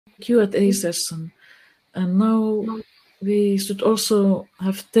Q&A session. And now we should also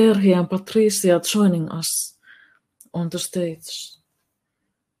have Terhi and Patricia joining us on the stage.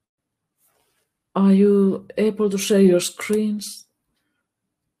 Are you able to share your screens?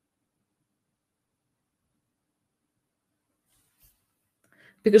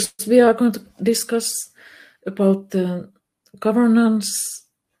 Because we are going to discuss about the governance,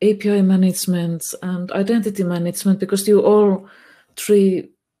 API management, and identity management, because you all three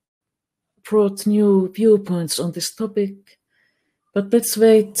brought new viewpoints on this topic. But let's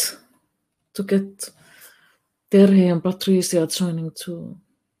wait to get Terhi and Patricia joining too.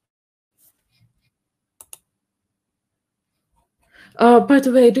 By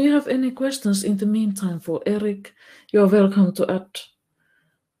the way, do you have any questions in the meantime for Eric? You are welcome to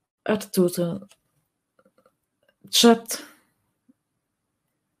add to the chat.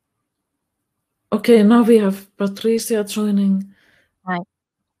 Okay, now we have Patricia joining. Hi.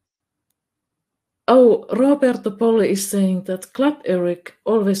 Oh, Roberto Polli is saying that clap, Eric,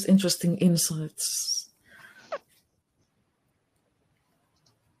 always interesting insights.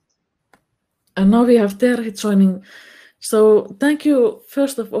 And now we have Terhi joining. So thank you,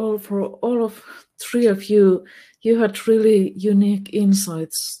 first of all, for all of three of you. You had really unique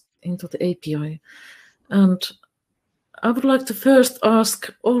insights into the API. And I would like to first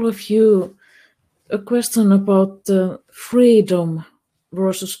ask all of you a question about freedom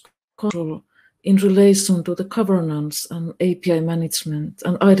versus control in relation to the governance and API management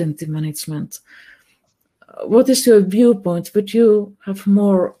and identity management. What is your viewpoint? Would you have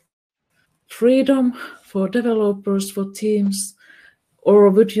more freedom for developers, for teams, or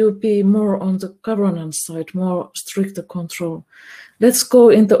would you be more on the governance side, more stricter control? Let's go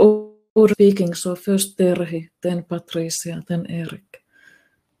in the order speaking. So first Terhi, then Patricia, then Eric.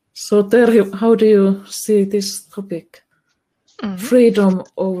 So Terhi, how do you see this topic? Freedom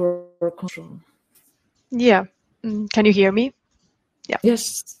over control. Yeah. Can you hear me? Yeah.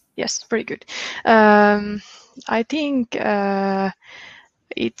 Yes. Yes, very good. I think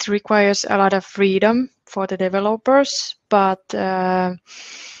it requires a lot of freedom for the developers, but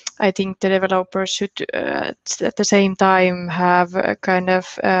I think the developers should at the same time have a kind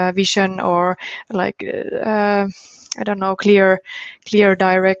of vision or like I don't know, clear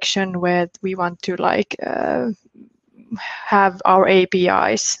direction where we want to like have our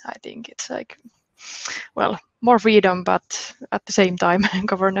APIs. I think it's like, well, more freedom, but at the same time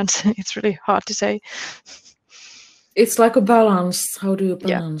governance. It's really hard to say. It's like a balance. How do you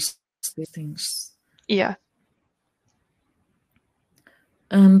balance these things? Yeah.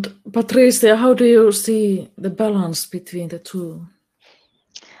 And Patricia, how do you see the balance between the two?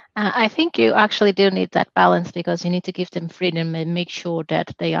 I think you actually do need that balance because you need to give them freedom and make sure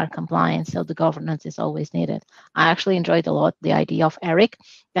that they are compliant. So the governance is always needed. I actually enjoyed a lot the idea of Eric,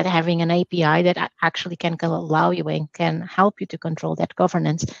 that having an API that actually can allow you and can help you to control that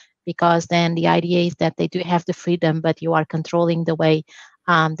governance, because then the idea is that they do have the freedom, but you are controlling the way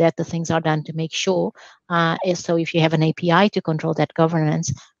that the things are done to make sure. So if you have an API to control that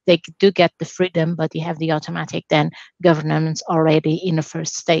governance, they do get the freedom, but you have the automatic then governance already in the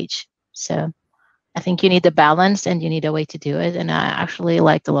first stage. So I think you need the balance and you need a way to do it. And I actually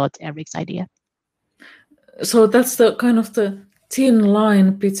liked a lot Eric's idea. So that's the kind of the thin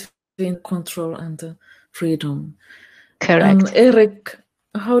line between control and the freedom. Correct. Eric,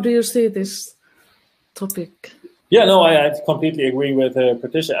 how do you see this topic? Yeah, no, I completely agree with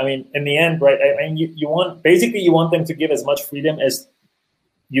Patricia. I mean, in the end, right? I mean, you want them to give as much freedom as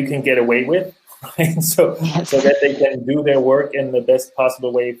you can get away with, right? So that they can do their work in the best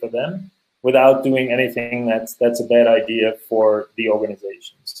possible way for them without doing anything that's a bad idea for the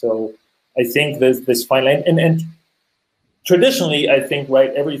organization. So I think this fine line, and traditionally, I think,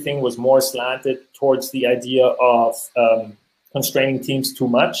 right, everything was more slanted towards the idea of constraining teams too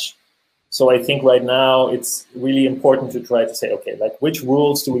much. So I think right now it's really important to try to say, okay, like which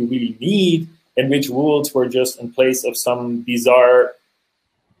rules do we really need and which rules were just in place of some bizarre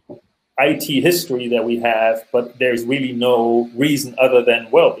IT history that we have, but there's really no reason other than,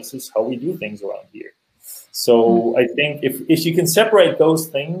 well, this is how we do things around here. So I think if you can separate those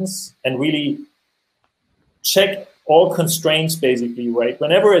things and really check all constraints, basically, right?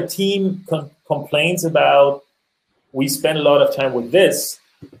 Whenever a team complains about, we spend a lot of time with this,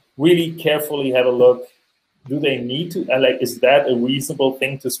 really carefully have a look, do they need to, and like, is that a reasonable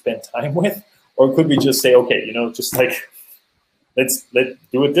thing to spend time with? Or could we just say, okay, you know, just like, let's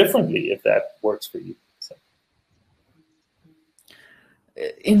do it differently if that works for you. So.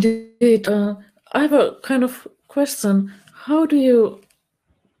 Indeed. I have a kind of question. How do you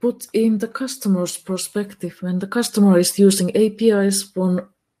put in the customer's perspective when the customer is using APIs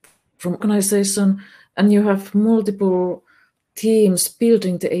from organization, and you have multiple teams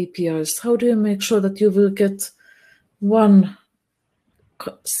building the APIs. How do you make sure that you will get one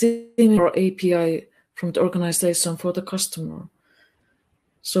similar API from the organization for the customer?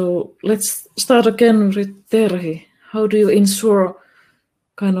 So let's start again with Terhi. How do you ensure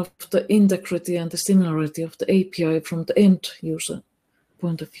kind of the integrity and the similarity of the API from the end user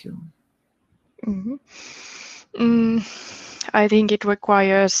point of view? I think it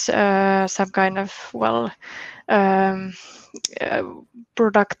requires some kind of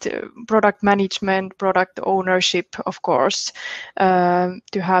product management, product ownership, of course,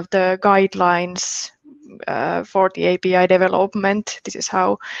 to have the guidelines for the API development. This is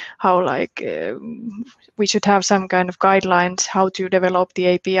how we should have some kind of guidelines how to develop the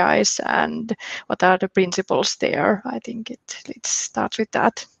APIs and what are the principles there. I think it starts with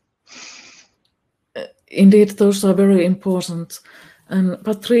that. Indeed, those are very important. And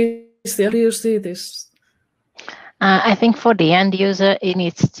Patricia, how do you see this? I think for the end user, it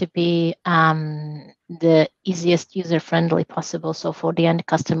needs to be the easiest user-friendly possible. So for the end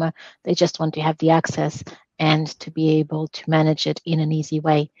customer, they just want to have the access and to be able to manage it in an easy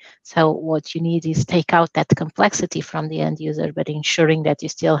way. So what you need is take out that complexity from the end user, but ensuring that you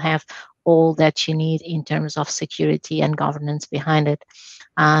still have all that you need in terms of security and governance behind it.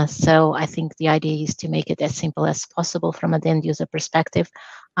 So I think the idea is to make it as simple as possible from an end user perspective,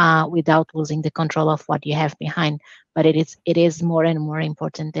 without losing the control of what you have behind. But it is more and more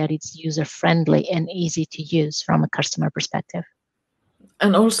important that it's user friendly and easy to use from a customer perspective.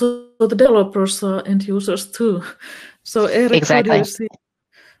 And also the developers are end users too. So Erik, Exactly. how do you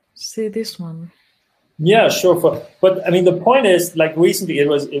see this one? Yeah, sure. But I mean, the point is, like recently, it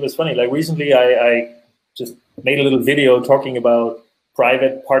was funny. Like recently, I just made a little video talking about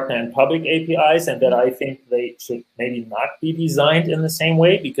private, partner, and public APIs, and that I think they should maybe not be designed in the same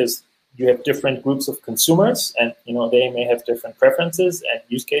way, because you have different groups of consumers, and they may have different preferences and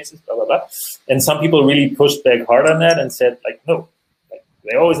use cases, blah blah blah. And some people really pushed back hard on that and said, like, no, like,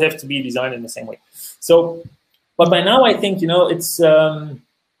 they always have to be designed in the same way. So, but by now I think it's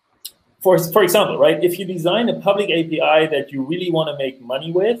for example, right? If you design a public API that you really want to make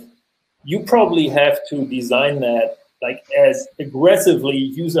money with, you probably have to design that like as aggressively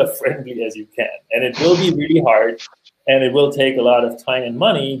user-friendly as you can. And it will be really hard, and it will take a lot of time and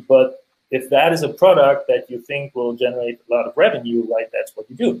money. But if that is a product that you think will generate a lot of revenue, right, that's what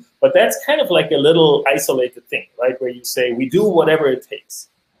you do. But that's kind of like a little isolated thing, right, where you say, we do whatever it takes.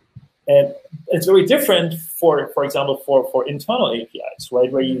 And it's very different for example, for internal APIs,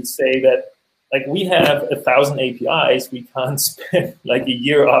 right, where you say that, like, we have 1,000 APIs, we can't spend like a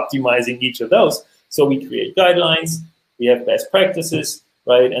year optimizing each of those. So we create guidelines, we have best practices,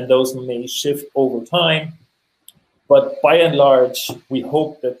 right? And those may shift over time. But by and large, we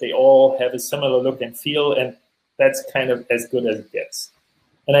hope that they all have a similar look and feel, and that's kind of as good as it gets.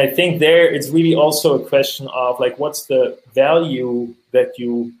 And I think there it's really also a question of, like, what's the value that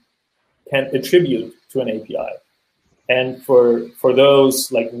you can attribute to an API? And for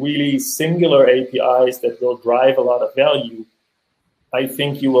those like really singular APIs that will drive a lot of value, I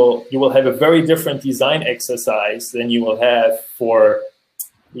think you will have a very different design exercise than you will have for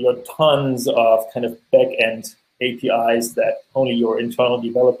your tons of kind of back-end APIs that only your internal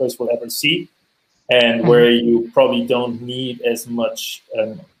developers will ever see, and where you probably don't need as much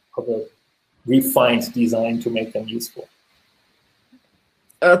of a refined design to make them useful.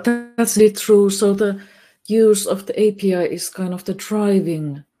 That's really true. So the use of the API is kind of the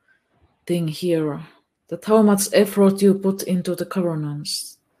driving thing here. That how much effort you put into the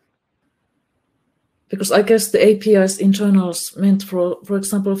governance. Because I guess the API's internals meant for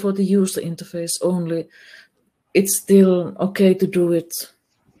example, for the user interface only, it's still okay to do it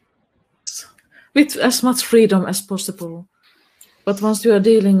with as much freedom as possible. But once you are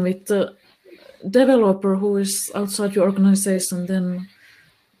dealing with the developer who is outside your organization, then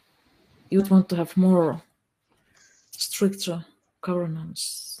you want to have more stricter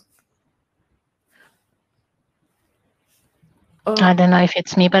governance. I don't know if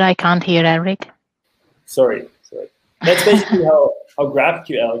it's me, but I can't hear Erik. Sorry. That's basically how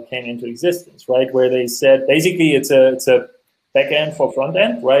GraphQL came into existence, right? Where they said, basically it's a backend for front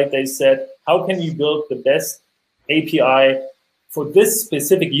end, right? They said, how can you build the best API for this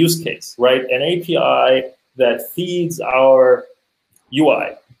specific use case, right? An API that feeds our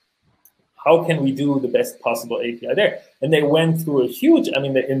UI. How can we do the best possible API there? And they went through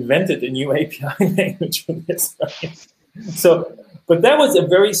they invented a new API language for this, right? So, but that was a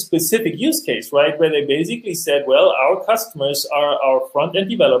very specific use case, right? Where they basically said, well, our customers are our front-end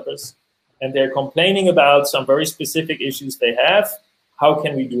developers, and they're complaining about some very specific issues they have. How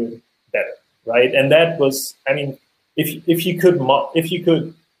can we do it right? And that was, I mean, if you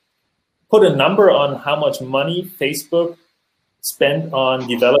could put a number on how much money Facebook spent on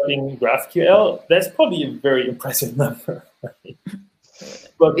developing GraphQL, that's probably a very impressive number. Right?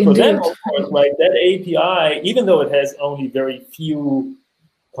 But for them, of course, right, that API, even though it has only very few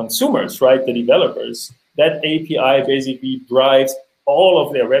consumers, right, the developers, that API basically drives all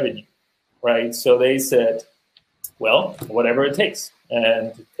of their revenue, right? So they said, well, whatever it takes. And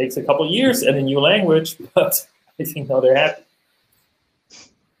it takes a couple of years and a new language, but I think now they're happy.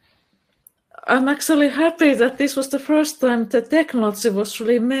 I'm actually happy that this was the first time the technology was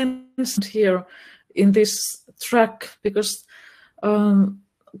really mentioned here in this track, because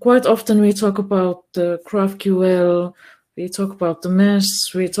quite often we talk about GraphQL, we talk about the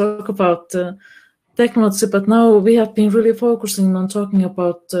mesh, we talk about technology, but now we have been really focusing on talking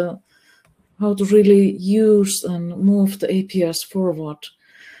about how to really use and move the APIs forward.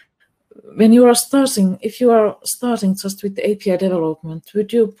 When you are starting, if you are starting just with the API development,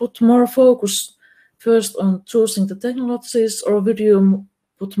 would you put more focus first on choosing the technologies, or would you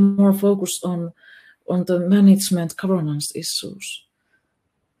put more focus on the management governance issues?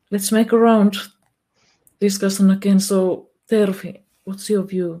 Let's make a round discussion again. So Terhi, what's your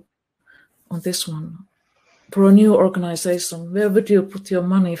view on this one? For a new organization, where would you put your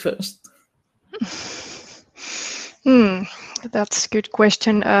money first? That's a good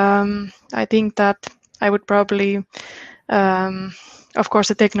question. I think that I would probably, of course,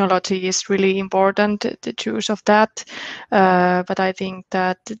 the technology is really important, the choose of that. But I think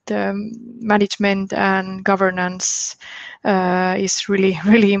that the management and governance is really,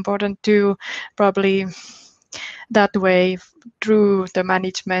 really important too. Probably that way, through the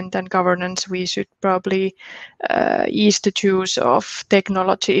management and governance, we should probably ease the choose of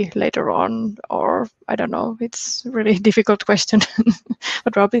technology later on, or I don't know, it's a really difficult question,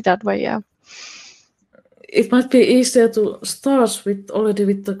 but probably that way, yeah. It might be easier to start already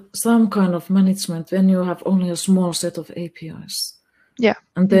with some kind of management when you have only a small set of APIs. Yeah.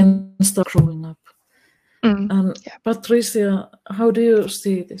 And then start growing up. Yeah. Patricia, how do you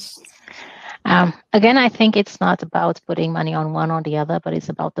see this? Again, I think it's not about putting money on one or the other, but it's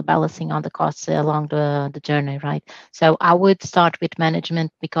about the balancing on the costs along the journey, right? So I would start with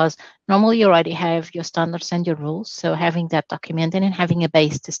management, because normally you already have your standards and your rules. So having that documented and having a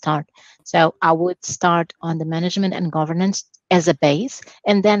base to start. So I would start on the management and governance as a base,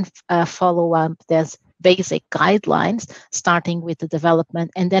 and then follow up. There's basic guidelines, starting with the development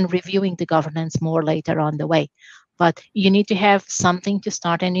and then reviewing the governance more later on the way. But you need to have something to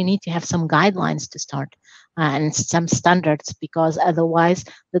start, and you need to have some guidelines to start and some standards, because otherwise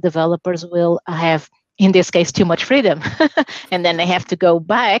the developers will have, in this case, too much freedom. And then they have to go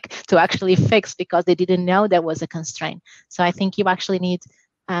back to actually fix because they didn't know there was a constraint. So I think you actually need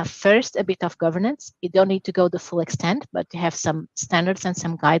first a bit of governance. You don't need to go the full extent, but to have some standards and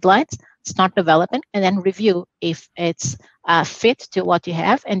some guidelines, start development, and then review if it's fit to what you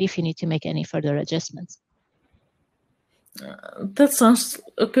have and if you need to make any further adjustments. That sounds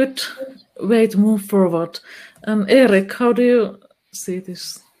a good way to move forward. Erik, how do you see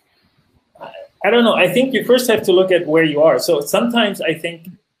this? I don't know. I think you first have to look at where you are. So sometimes I think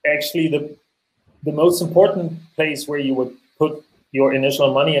actually the most important place where you would put your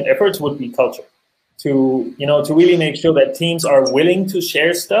initial money and efforts would be culture. To really make sure that teams are willing to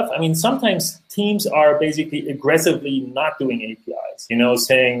share stuff. I mean, sometimes teams are basically aggressively not doing APIs,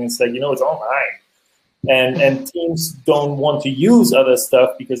 saying it's like, it's all mine. And teams don't want to use other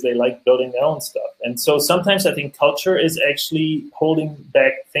stuff because they like building their own stuff. And so sometimes I think culture is actually holding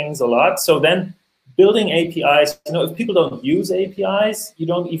back things a lot. So then building APIs, if people don't use APIs, you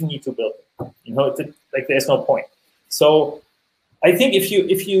don't even need to build them. Like there's no point. So I think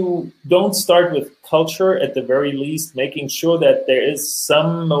if you don't start with culture, at the very least, making sure that there is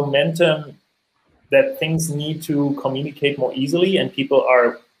some momentum, that things need to communicate more easily and people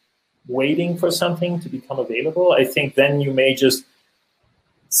are waiting for something to become available, I think then you may just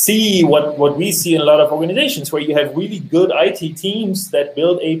see what we see in a lot of organizations, where you have really good IT teams that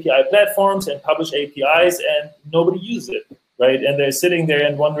build API platforms and publish APIs and nobody uses it, right? And they're sitting there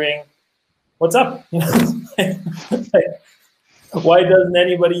and wondering, what's up? Why doesn't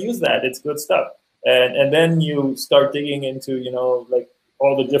anybody use that? It's good stuff. And then you start digging into, like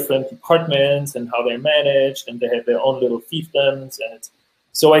all the different departments and how they're managed, and they have their own little fiefdoms.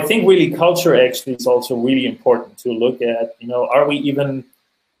 So I think really culture actually is also really important to look at, are we even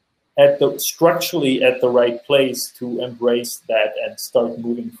structurally at the right place to embrace that and start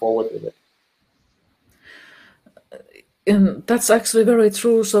moving forward with it? And that's actually very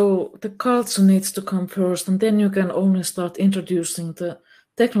true. So the culture needs to come first, and then you can only start introducing the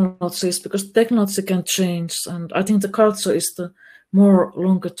technologies, because technology can change, and I think the culture is the more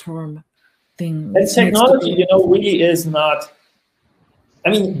longer term thing. And technology, really is not. I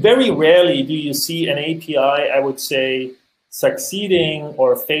mean, very rarely do you see an API, I would say, succeeding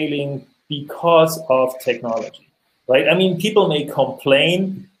or failing because of technology, right? I mean, people may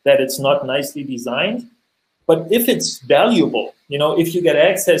complain that it's not nicely designed, but if it's valuable, if you get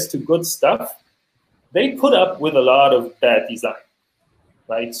access to good stuff, they put up with a lot of bad design,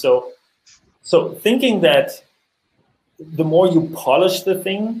 right? So thinking that the more you polish the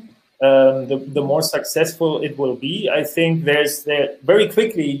thing, the more successful it will be. I think very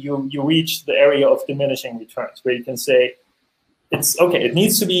quickly you reach the area of diminishing returns, where you can say, it's okay, it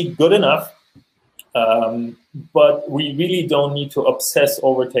needs to be good enough, but we really don't need to obsess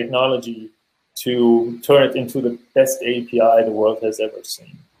over technology to turn it into the best API the world has ever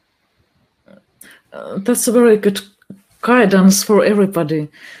seen. That's a very good guidance for everybody.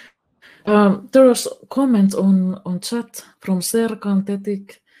 There was a comment on chat from Serkan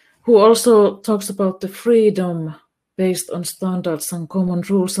Tetik, who also talks about the freedom based on standards and common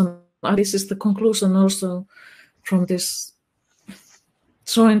rules. And this is the conclusion also from this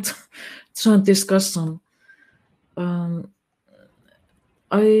joint discussion. I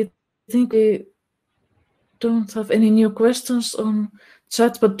think we don't have any new questions on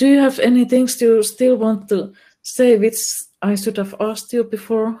chat, but do you have any things you still want to say, which I should have asked you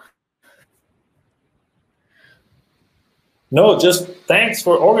before? No, just thanks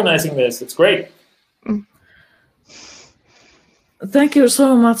for organizing this. It's great. Thank you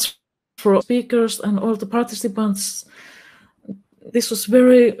so much for speakers and all the participants. This was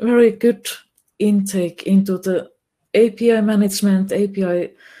very, very good intake into the API management,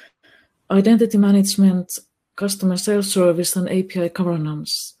 API identity management, customer self-service, and API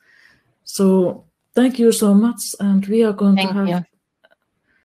governance. So thank you so much, and we are going to have